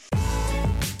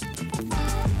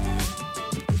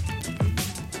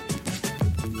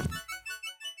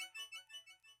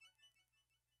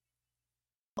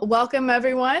Welcome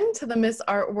everyone to the Miss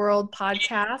Art World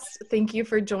podcast. Thank you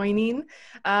for joining.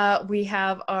 We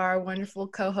have our wonderful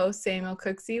co-host Samuel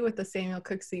Cooksey with the Samuel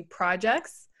Cooksey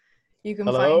Projects. You can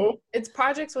find it's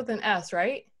projects with an S,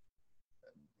 right?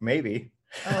 Maybe.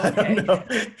 Oh,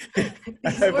 okay.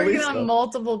 He's working on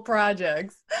multiple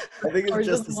projects. I think it's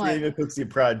just the Samuel Cooksey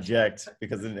Project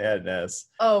because it had an S.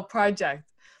 Oh,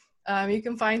 project. You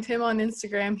can find him on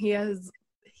Instagram. He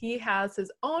has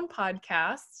his own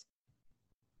podcast,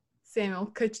 Samuel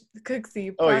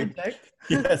Cooksey Project.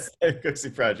 Yes,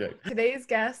 Cooksey Project. Today's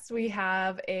guest, we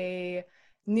have a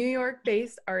New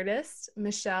York-based artist,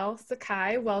 Michelle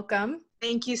Sakai. Welcome.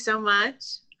 Thank you so much.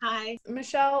 Hi.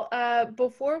 Michelle,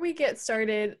 before we get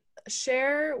started,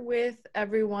 share with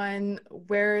everyone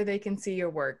where they can see your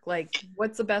work. Like,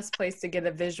 what's the best place to get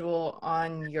a visual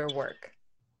on your work?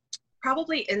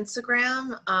 Probably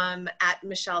Instagram, at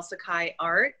Michelle Sakai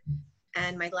Art.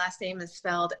 And my last name is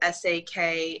spelled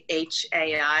Sakhai,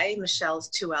 Michelle's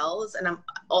 2 L's. And I'm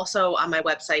also on my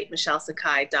website,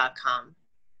 michellesakai.com.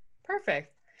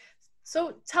 Perfect.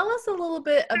 So tell us a little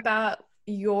bit about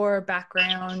your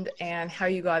background and how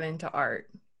you got into art.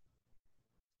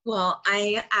 Well,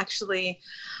 I actually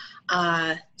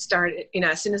started,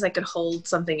 as soon as I could hold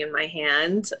something in my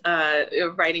hand,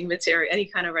 writing material, any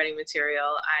kind of writing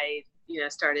material, I,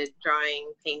 started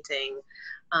drawing, painting,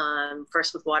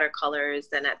 first with watercolors,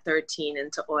 then at 13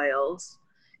 into oils,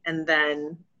 and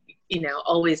then,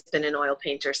 always been an oil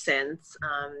painter since.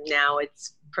 Now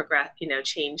it's progressed,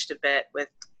 changed a bit with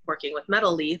working with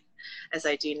metal leaf as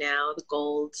I do now, the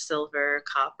gold, silver,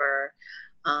 copper.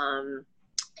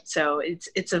 So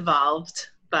it's evolved,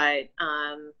 but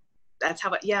that's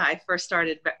how, I first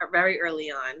started very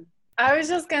early on. I was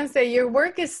just going to say, your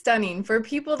work is stunning. For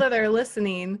people that are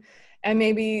listening and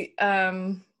maybe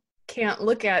can't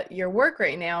look at your work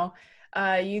right now,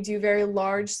 you do very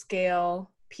large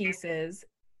scale pieces.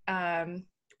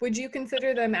 Would you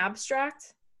consider them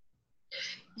abstract?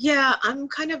 Yeah, I'm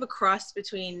kind of a cross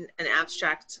between an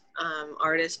abstract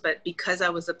artist, but because I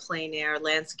was a plein air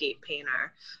landscape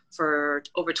painter for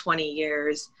over 20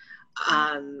 years,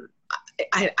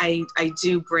 I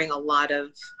do bring a lot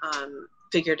of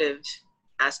figurative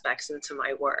aspects into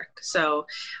my work. So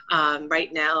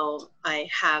right now I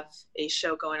have a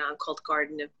show going on called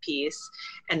Garden of Peace,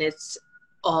 and it's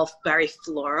all very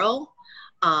floral.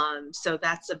 So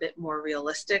that's a bit more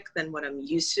realistic than what I'm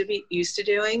used to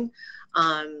doing.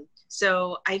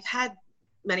 So I've had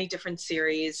many different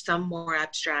series, some more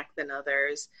abstract than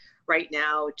others. Right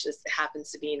now, it just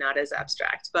happens to be not as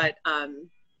abstract, but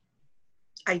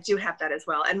I do have that as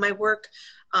well. And my work,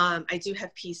 I do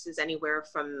have pieces anywhere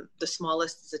from the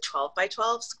smallest is a 12 by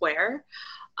 12 square,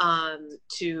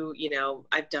 to,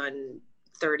 I've done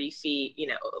 30 feet,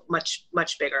 much,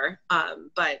 much bigger.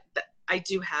 But I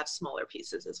do have smaller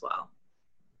pieces as well.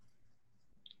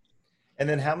 And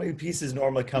then how many pieces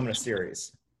normally come in a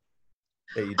series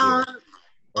that you do?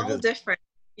 All different.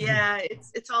 Yeah,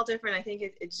 it's all different. I think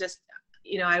it's just,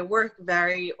 I work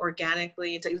very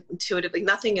organically, intuitively.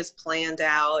 Nothing is planned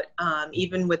out.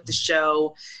 Even with the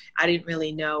show, I didn't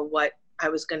really know what I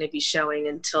was going to be showing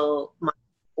until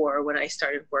when I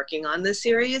started working on this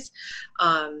series,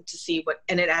 to see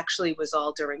and it actually was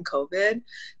all during COVID.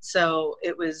 So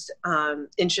it was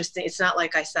interesting. It's not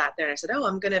like I sat there and I said,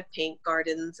 I'm going to paint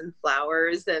gardens and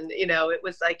flowers. And, it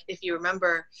was like, if you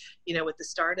remember, with the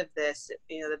start of this,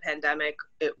 the pandemic,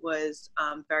 it was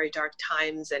very dark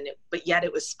times but yet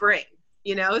it was spring.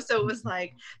 So it was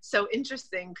like so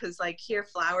interesting because like here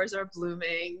flowers are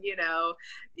blooming,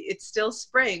 it's still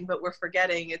spring, but we're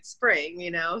forgetting it's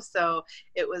spring, so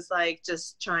it was like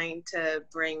just trying to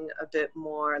bring a bit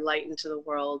more light into the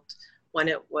world when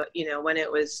it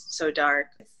was so dark.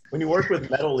 When you work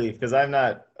with metal leaf, because I'm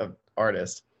not an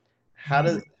artist, how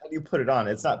do you put it on?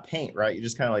 It's not paint, right? You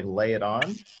just kind of like lay it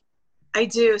on? I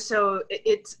do. So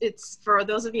it's for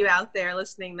those of you out there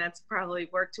listening that's probably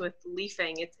worked with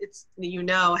leafing. It's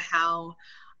how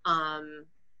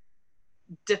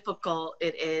difficult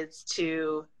it is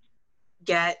to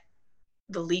get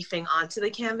the leafing onto the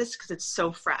canvas because it's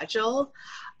so fragile.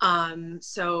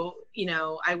 So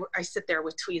I sit there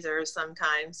with tweezers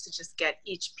sometimes to just get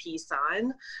each piece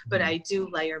on, but I do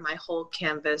layer my whole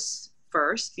canvas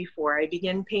first before I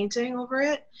begin painting over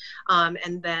it.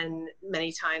 And then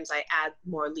many times I add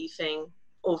more leafing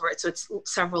over it. So it's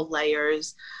several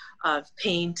layers of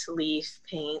paint, leaf,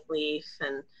 and you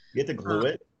have to glue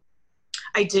it?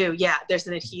 I do. Yeah. There's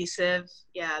an adhesive.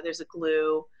 Yeah. There's a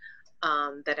glue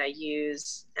that I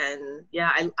use. And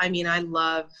yeah, I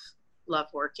love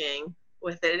working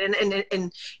with it.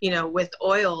 And with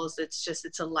oils,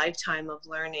 it's a lifetime of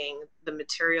learning the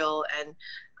material and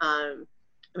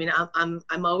I mean,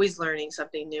 I'm always learning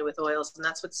something new with oils, and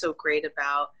that's what's so great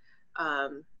about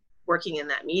working in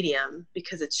that medium,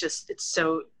 because it's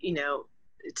so,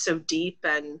 it's so deep,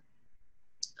 and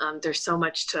there's so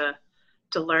much to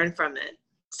learn from it.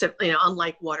 So,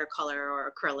 unlike watercolor or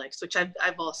acrylics, which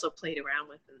I've also played around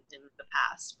with in the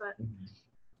past. But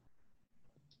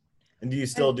And do you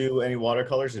still do any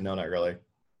watercolors, or no, not really?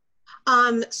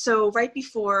 So right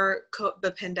before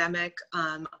the pandemic,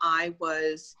 I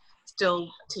was still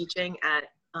teaching at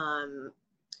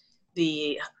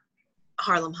the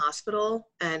Harlem Hospital,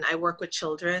 and I work with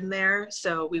children there.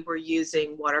 So we were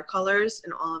using watercolors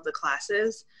in all of the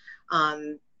classes.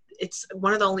 It's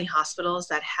one of the only hospitals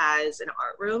that has an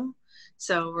art room.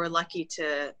 So we're lucky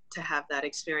to have that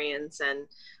experience. And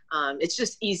it's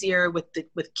just easier with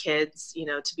kids,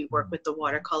 to work with the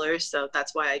watercolors. So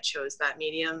that's why I chose that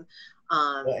medium.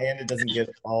 Well, and it doesn't get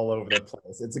all over the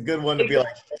place. It's a good one to be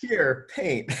like, here,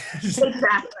 paint.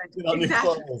 Exactly. On your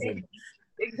clothes and,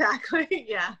 Exactly.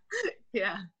 Yeah.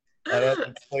 Yeah. I don't have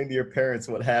to explain to your parents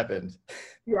what happened.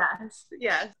 Yes.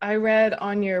 Yes. I read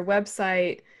on your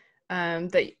website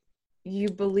that you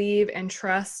believe and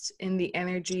trust in the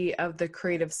energy of the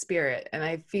creative spirit. And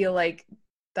I feel like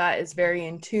that is very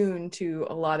in tune to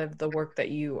a lot of the work that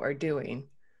you are doing.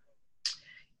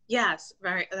 Yes,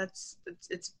 very.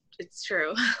 It's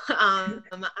true.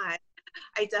 I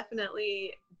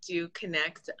definitely do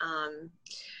connect.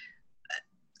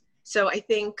 So I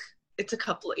think it's a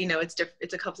couple.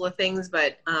 It's a couple of things,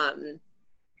 but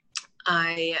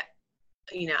I,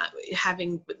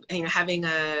 having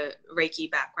a Reiki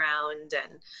background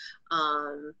and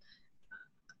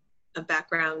a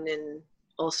background in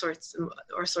all sorts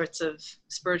of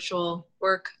spiritual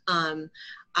work,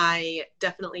 I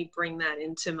definitely bring that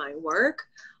into my work.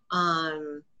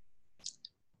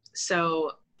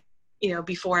 So,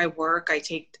 before I work, I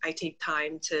take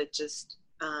time to just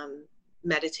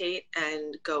meditate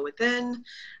and go within,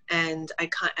 and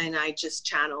I just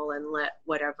channel and let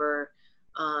whatever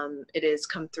it is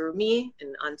come through me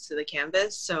and onto the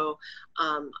canvas. So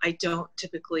I don't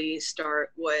typically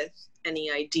start with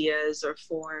any ideas or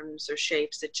forms or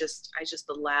shapes. I just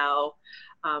allow.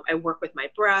 I work with my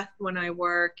breath when I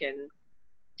work, and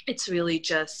it's really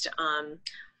just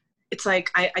it's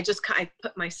like I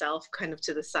put myself kind of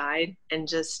to the side and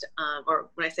just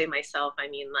or when I say myself, I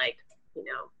mean like,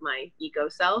 my ego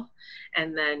self,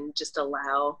 and then just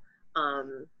allow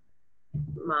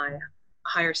my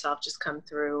higher self just come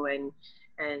through, and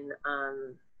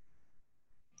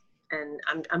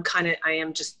I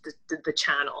am just the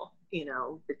channel,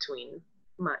 between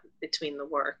the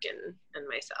work and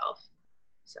myself.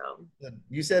 So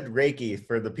you said Reiki.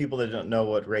 For the people that don't know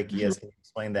what Reiki is, can you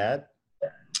explain that?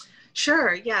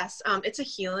 Sure. Yes. It's a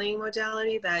healing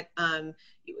modality that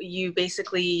you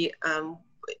basically,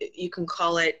 you can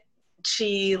call it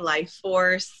chi, life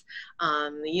force,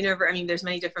 the universe. I mean, there's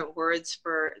many different words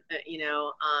for, in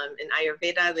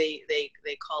Ayurveda,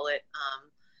 they call it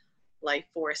life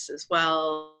force as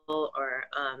well, or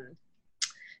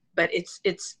but it's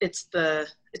the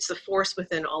force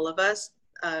within all of us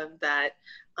that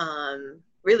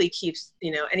really keeps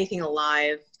anything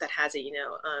alive that has it.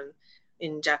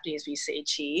 In Japanese we say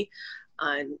chi,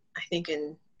 and I think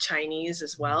in Chinese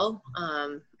as well.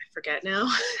 I forget now,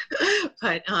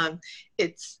 but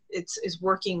it's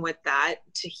working with that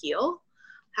to heal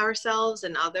ourselves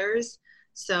and others.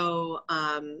 So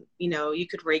you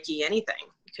could Reiki anything.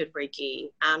 You could Reiki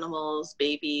animals,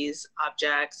 babies,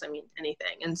 objects. I mean,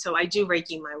 anything. And so I do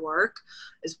Reiki my work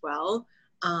as well.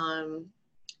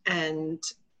 And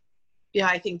yeah,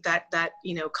 I think that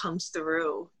comes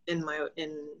through in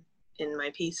my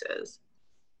pieces.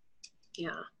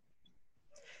 Yeah.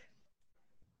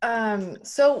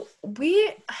 So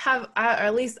we have, or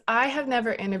at least I have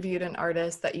never interviewed an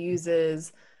artist that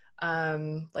uses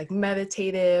like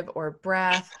meditative or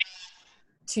breath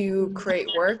to create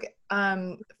work.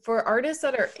 For artists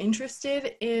that are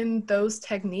interested in those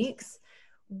techniques,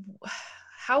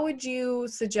 how would you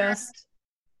suggest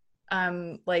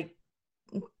like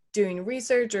doing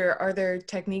research, or are there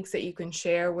techniques that you can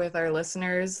share with our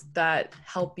listeners that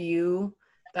help you,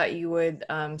 that you would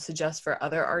suggest for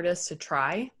other artists to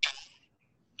try?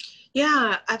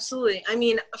 Yeah, absolutely. I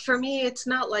mean, for me, it's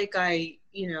not like I,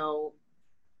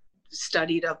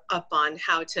 studied up on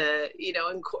how to,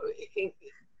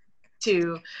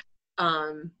 to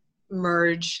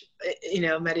merge,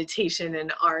 meditation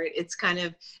and art. It's kind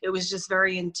of, it was just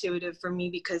very intuitive for me,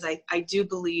 because I do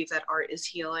believe that art is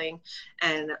healing.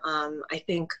 And I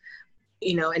think,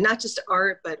 and not just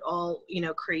art, but all,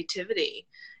 creativity.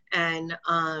 And,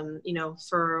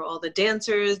 for all the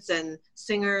dancers and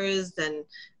singers and,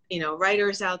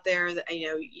 writers out there that,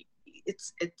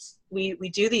 we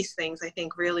do these things, I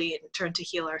think, really in turn to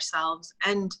heal ourselves,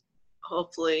 and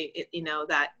hopefully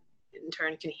that in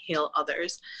turn can heal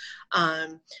others.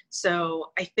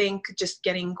 So I think just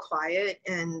getting quiet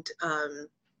and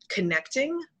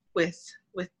connecting with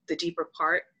the deeper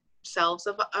selves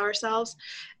of ourselves,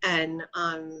 and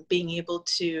being able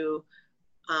to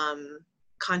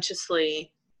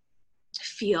consciously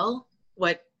feel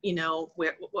what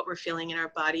we're feeling in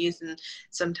our bodies. And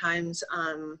sometimes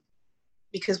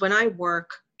because when I work,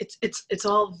 it's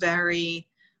all very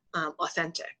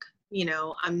authentic.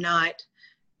 I'm not,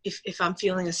 if I'm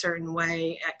feeling a certain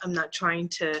way, I'm not trying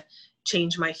to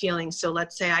change my feelings. So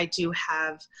let's say I do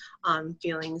have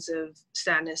feelings of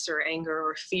sadness or anger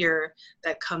or fear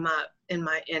that come up in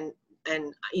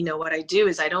and what I do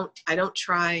is I don't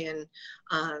try and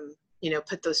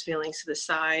put those feelings to the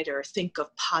side or think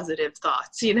of positive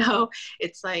thoughts.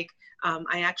 It's like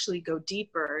I actually go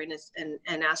deeper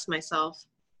and ask myself,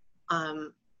 why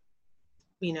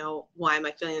am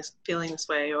I feeling this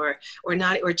way, or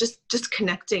not, or just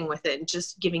connecting with it and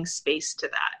just giving space to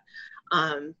that.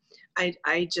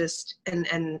 I just,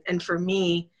 and for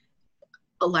me,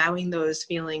 allowing those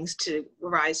feelings to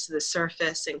rise to the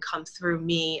surface and come through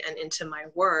me and into my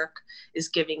work is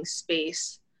giving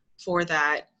space for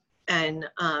that. And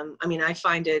I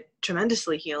find it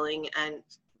tremendously healing, and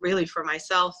really for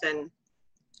myself, and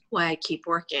why I keep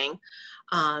working.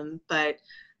 But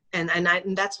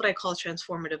that's what I call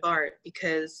transformative art,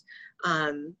 because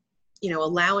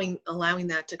allowing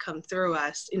that to come through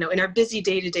us, in our busy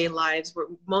day-to-day lives, where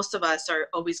most of us are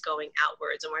always going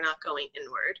outwards and we're not going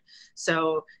inward.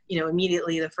 So,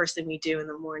 immediately the first thing we do in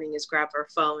the morning is grab our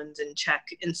phones and check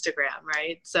Instagram,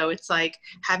 right? So it's like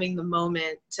having the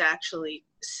moment to actually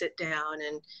sit down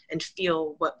and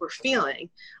feel what we're feeling.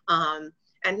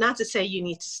 And not to say you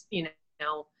need to,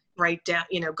 write down,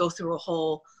 go through a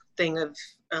whole thing of,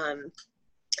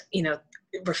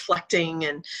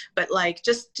 reflecting, but like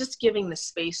just giving the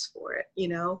space for it,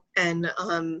 and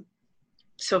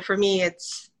so for me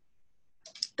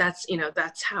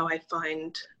that's how I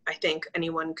think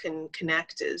anyone can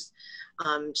connect, is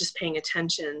just paying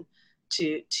attention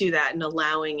to that and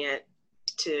allowing it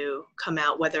to come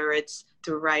out, whether it's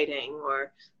through writing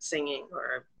or singing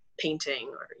or painting,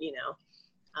 or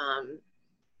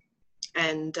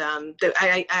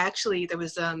I actually, there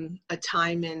was a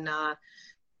time in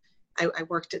I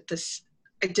worked at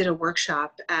I did a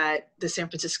workshop at the San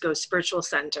Francisco Spiritual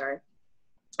Center,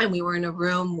 and we were in a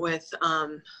room with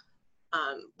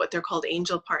what they're called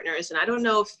angel partners. And I don't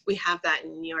know if we have that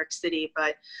in New York City,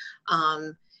 but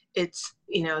it's,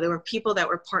 there were people that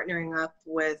were partnering up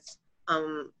with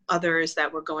others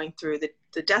that were going through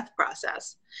the death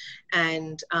process.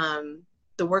 And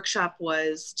the workshop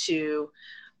was to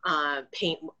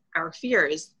paint our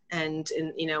fears. And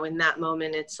in that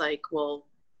moment, it's like, well,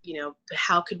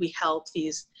 how could we help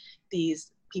these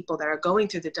people that are going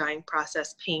through the dying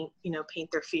process paint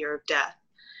their fear of death?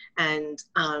 And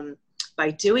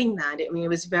by doing that, it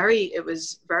was very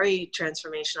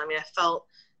transformational. I felt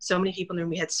so many people in the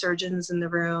room. We had surgeons in the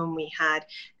room.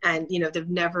 And they've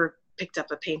never picked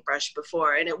up a paintbrush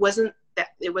before. And it wasn't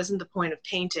the point of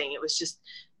painting. It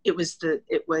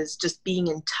was just being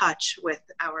in touch with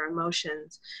our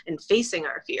emotions and facing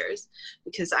our fears,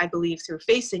 because I believe through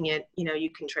facing it, you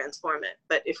can transform it.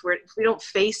 But if we don't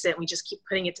face it, and we just keep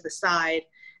putting it to the side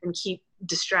and keep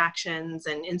distractions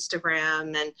and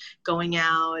Instagram and going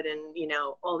out and,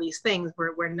 all these things,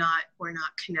 we're not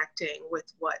connecting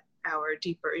with what our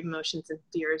deeper emotions and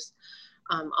fears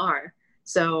are.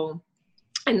 So,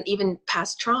 and even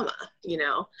past trauma, and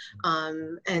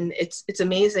it's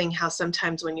amazing how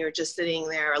sometimes when you're just sitting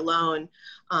there alone,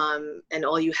 and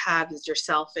all you have is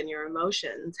yourself and your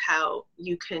emotions, how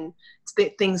you can,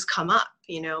 things come up,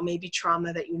 maybe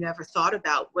trauma that you never thought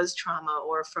about was trauma,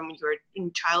 or from your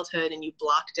in childhood and you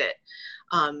blocked it,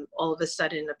 all of a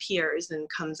sudden appears and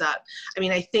comes up.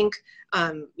 I think,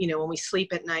 when we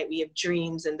sleep at night, we have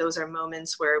dreams, and those are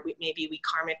moments where we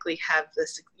karmically have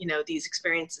this, these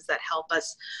experiences that help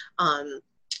us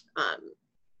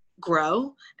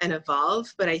grow and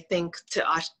evolve. But I think to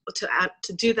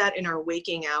do that in our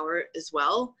waking hour as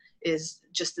well is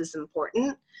just as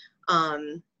important.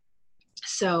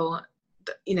 So,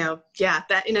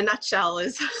 that in a nutshell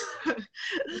is,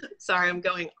 sorry, I'm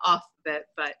going off a bit,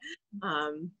 but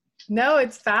no,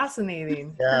 it's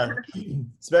fascinating. Yeah,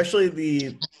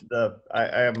 especially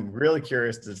I am really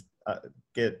curious to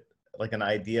get like an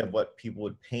idea of what people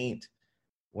would paint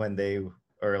when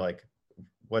or like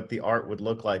what the art would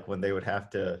look like when they would have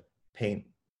to paint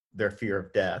their fear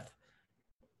of death.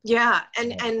 Yeah.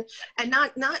 And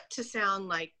not to sound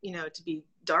like, you know, to be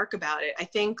dark about it. I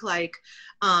think like,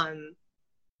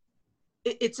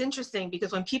 it's interesting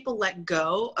because when people let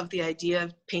go of the idea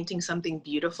of painting something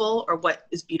beautiful or what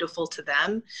is beautiful to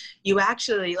them, you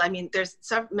actually, I mean, there's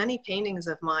so many paintings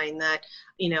of mine that,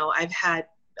 you know, I've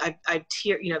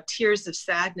tears of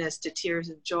sadness to tears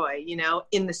of joy, you know,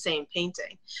 in the same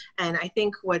painting. And I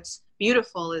think what's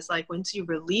beautiful is like once you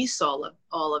release all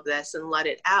of this and let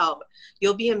it out,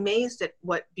 you'll be amazed at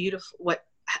what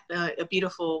a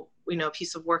beautiful, you know,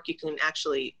 piece of work you can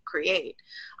actually create,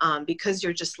 because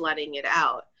you're just letting it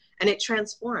out, and it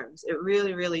transforms. It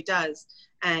really, really does.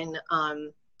 And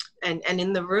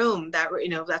in the room, that, you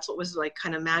know, that's what was like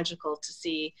kind of magical to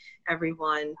see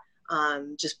everyone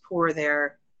just pour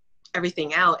their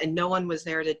everything out, and no one was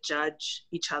there to judge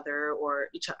each other or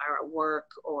our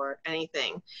work or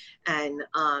anything.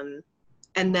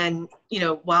 And then, you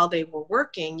know, while they were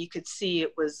working, you could see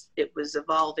it was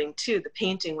evolving too. The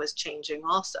painting was changing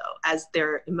also as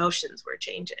their emotions were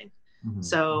changing. Mm-hmm.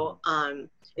 So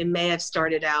it may have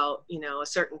started out, you know, a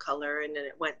certain color, and then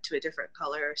it went to a different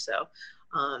color. So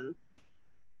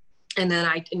and then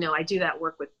I do that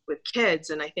work with kids,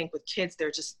 and I think with kids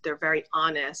they're very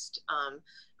honest,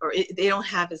 they don't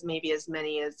have as many as,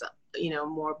 you know,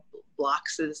 more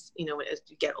blocks as, you know, as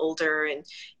you get older, and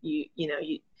you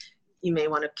may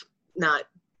want to not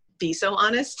be so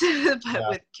honest, but yeah.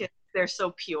 With kids, they're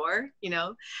so pure, you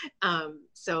know,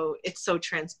 so it's so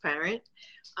transparent,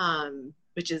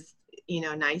 which is, you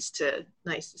know, nice to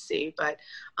see. But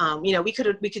you know, we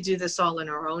could do this all in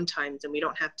our own times, and we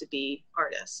don't have to be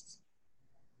artists.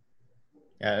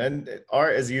 Yeah, and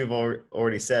art, as you've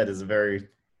already said, is a very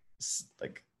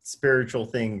like spiritual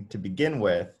thing to begin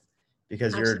with,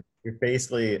 because you're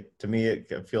basically, to me,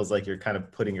 it feels like you're kind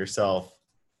of putting yourself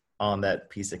on that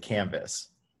piece of canvas.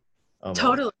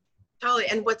 Totally.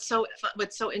 And what's so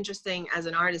interesting as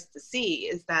an artist to see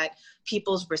is that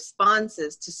people's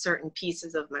responses to certain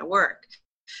pieces of my work.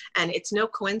 And it's no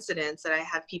coincidence that I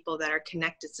have people that are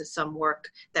connected to some work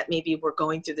that maybe were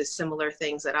going through the similar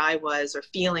things that I was, or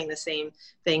feeling the same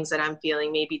things that I'm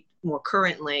feeling, maybe more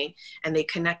currently, and they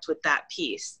connect with that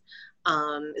piece.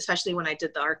 Especially when I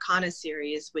did the Arcana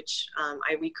series, which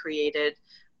I recreated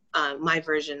my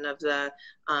version of the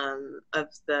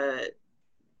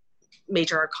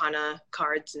major arcana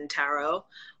cards in tarot,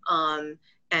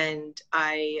 and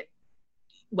I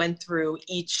went through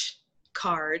each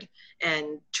card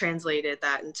and translated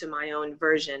that into my own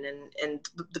version, and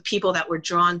the people that were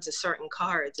drawn to certain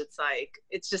cards,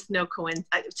 it's just no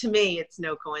coincidence. To me, it's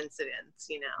no coincidence,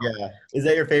 you know. Yeah. Is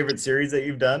that your favorite series that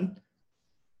you've done?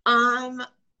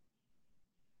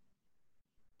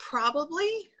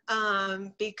 Probably,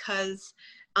 because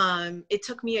it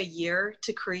took me a year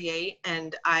to create,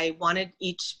 and I wanted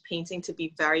each painting to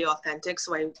be very authentic.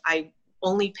 So I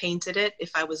only painted it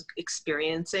if I was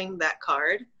experiencing that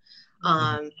card.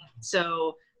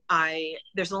 So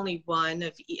there's only one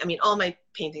of, I mean, all my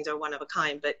paintings are one of a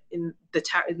kind, but in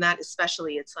that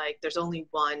especially, it's like there's only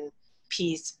one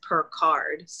piece per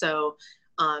card. So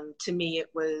to me,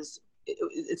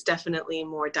 it's definitely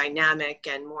more dynamic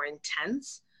and more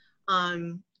intense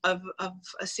of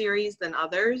a series than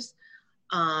others.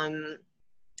 And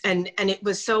it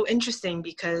was so interesting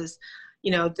because,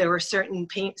 you know, there were certain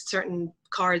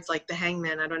cards like the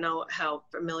Hangman. I don't know how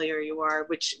familiar you are,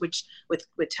 which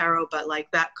with tarot, but like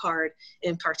that card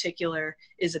in particular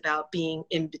is about being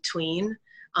in between,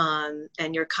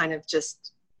 and you're kind of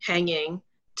just hanging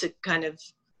to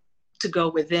go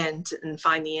within and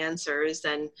find the answers,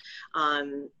 and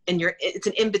it's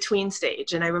an in-between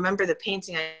stage. And I remember the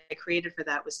painting I created for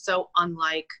that was so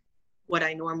unlike what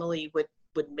I normally would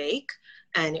make,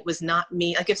 and it was not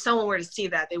me. Like if someone were to see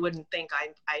that, they wouldn't think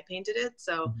I painted it.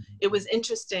 So it was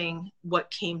interesting what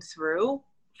came through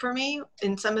for me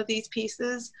in some of these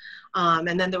pieces.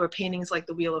 And then there were paintings like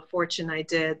the Wheel of Fortune I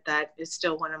did that is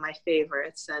still one of my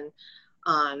favorites. And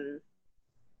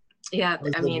yeah,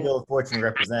 what does the Wheel of Fortune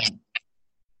represent?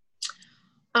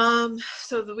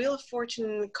 So the Wheel of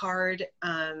Fortune card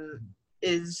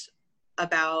is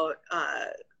about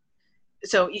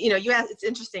so, you know, it's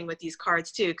interesting with these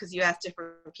cards too, because you ask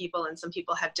different people, and some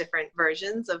people have different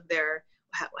versions of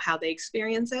how they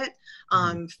experience it.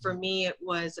 For me, it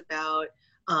was about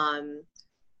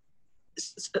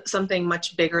something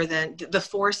much bigger than the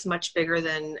force, much bigger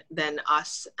than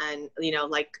us, and, you know,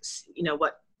 like, you know,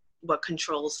 what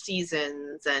controls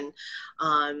seasons, and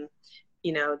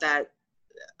you know, that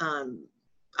I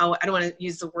don't want to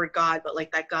use the word God, but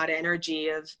like that God energy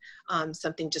of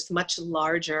something just much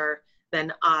larger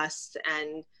than us,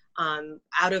 and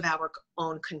out of our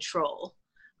own control.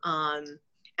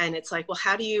 And it's like, well,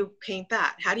 how do you paint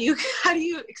that? How do you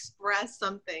express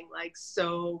something like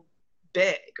so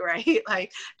big, right?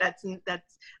 Like that's,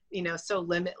 so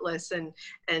limitless, and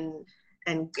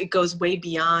it goes way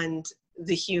beyond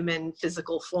the human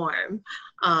physical form.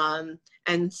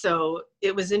 And so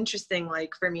it was interesting,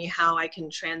 like for me, how I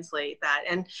can translate that.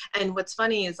 And what's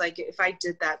funny is, like, if I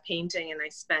did that painting and I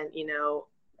spent,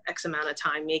 X amount of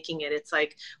time making it, it's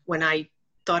like when I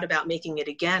thought about making it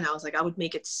again, I was like, I would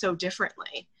make it so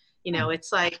differently.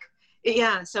 It's like,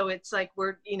 yeah. So it's like,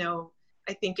 we're,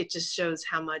 I think it just shows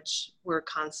how much we're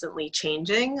constantly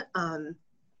changing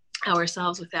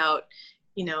ourselves without,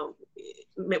 we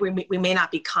may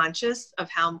not be conscious of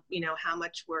how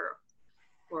much we're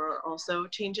also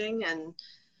changing. And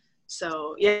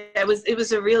so, yeah, it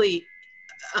was a really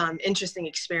interesting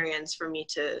experience for me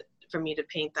to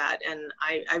paint that. And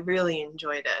I really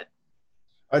enjoyed it.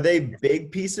 Are they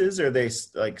big pieces, or are they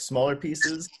like smaller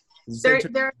pieces? They're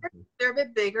a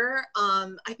bit bigger.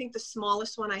 I think the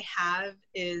smallest one I have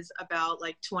is about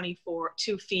like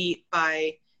 2 feet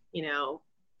by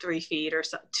 3 feet, or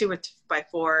so, 2 by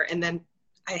 4, and then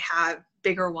I have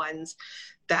bigger ones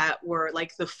that were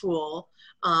like the Fool,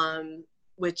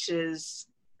 which is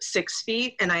 6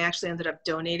 feet, and I actually ended up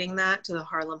donating that to the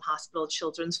Harlem Hospital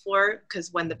Children's Floor,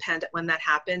 because when that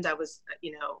happened, I was,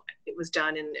 it was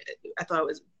done, and I thought it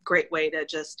was a great way to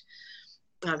just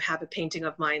have a painting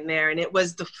of mine there. And it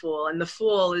was the Fool, and the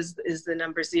Fool is the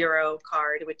number 0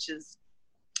 card, which is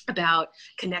about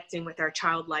connecting with our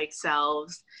childlike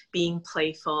selves, being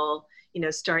playful,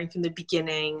 starting from the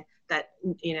beginning, that,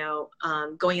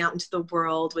 going out into the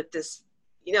world with this,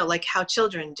 like how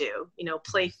children do,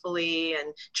 playfully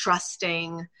and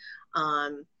trusting,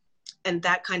 and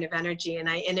that kind of energy. And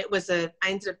I ended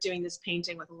up doing this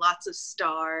painting with lots of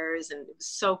stars, and it was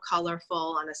so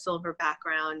colorful on a silver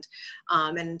background.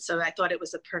 And so I thought it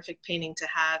was a perfect painting to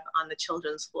have on the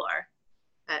children's floor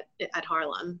at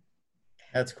Harlem.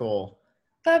 That's cool.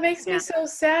 That makes me so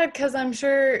sad, because I'm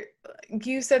sure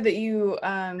you said that you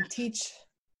teach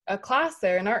a class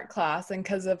there, an art class, and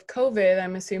because of COVID,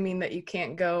 I'm assuming that you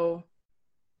can't go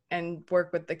and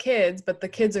work with the kids, but the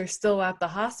kids are still at the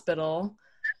hospital.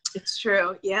 It's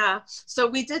true. Yeah. So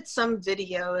we did some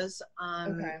videos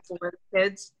for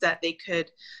kids that they could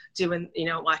do, and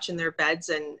watch in their beds,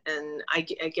 and I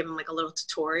give them like a little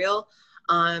tutorial.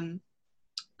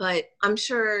 But I'm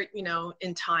sure,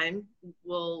 in time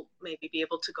we'll maybe be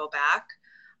able to go back.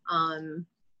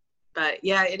 But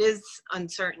yeah, it is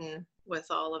uncertain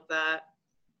with all of that.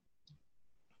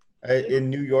 In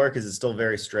New York, is it still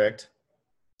very strict?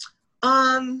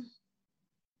 I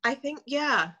think,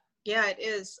 yeah, it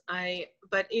is.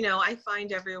 But I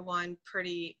find everyone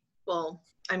pretty well.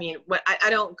 I mean,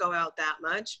 I don't go out that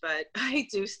much, but I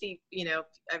do see,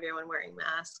 everyone wearing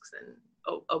masks and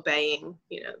obeying,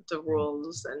 the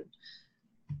rules. And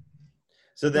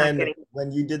so then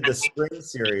when you did the spring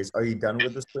series, are you done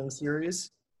with the spring series?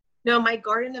 No, my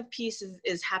Garden of Peace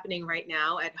is happening right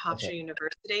now at Hofstra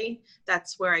University.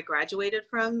 That's where I graduated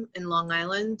from, in Long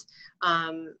Island,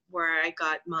 where I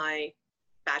got my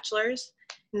bachelor's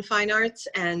in fine arts.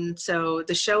 And so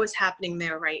the show is happening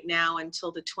there right now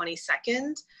until the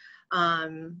 22nd.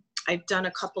 I've done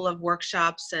a couple of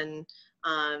workshops and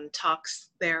talks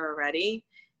there already.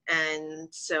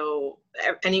 And so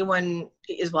anyone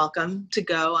is welcome to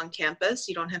go on campus.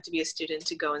 You don't have to be a student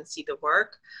to go and see the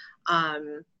work.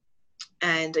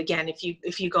 And again,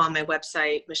 if you go on my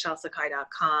website,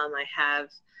 michellesakai.com, I have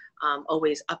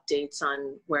always updates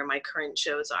on where my current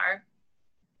shows are.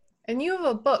 And you have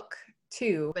a book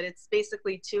too. But it's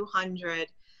basically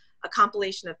a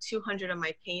compilation of 200 of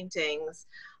my paintings,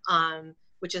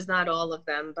 which is not all of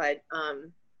them, but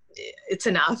it's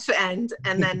enough. And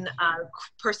then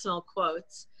personal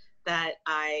quotes that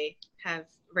I have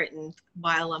written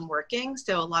while I'm working.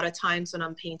 So a lot of times when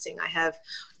I'm painting, I have,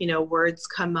 words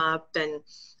come up and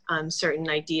certain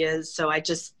ideas. So I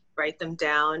just write them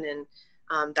down, and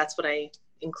that's what I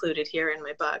included here in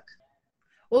my book.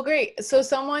 Well, great. So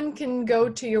someone can go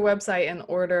to your website and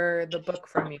order the book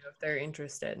from you if they're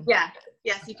interested. Yeah.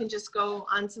 Yes, you can just go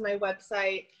onto my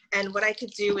website. And what I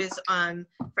could do is,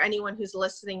 for anyone who's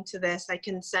listening to this, I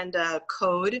can send a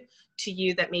code to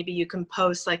you that maybe you can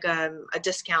post like a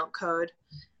discount code.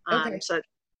 So you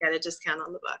get a discount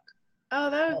on the book. Oh,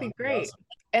 that would be great. Awesome.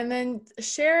 And then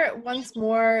share it once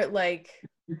more, like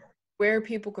where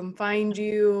people can find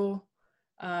you.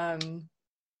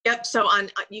 Yep. So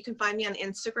you can find me on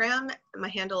Instagram. My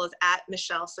handle is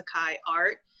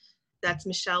 @MichelleSakaiArt. That's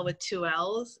Michelle with 2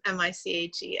 L's,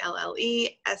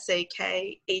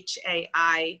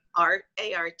 MICHELLESAKHAI art,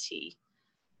 ART.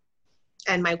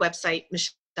 And my website,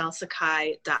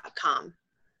 michellesakai.com.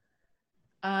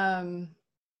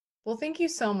 Well, thank you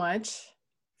so much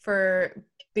for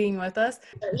being with us.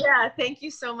 Yeah, thank you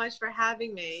so much for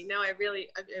having me. No, I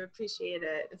appreciate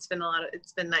it. It's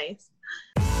been nice.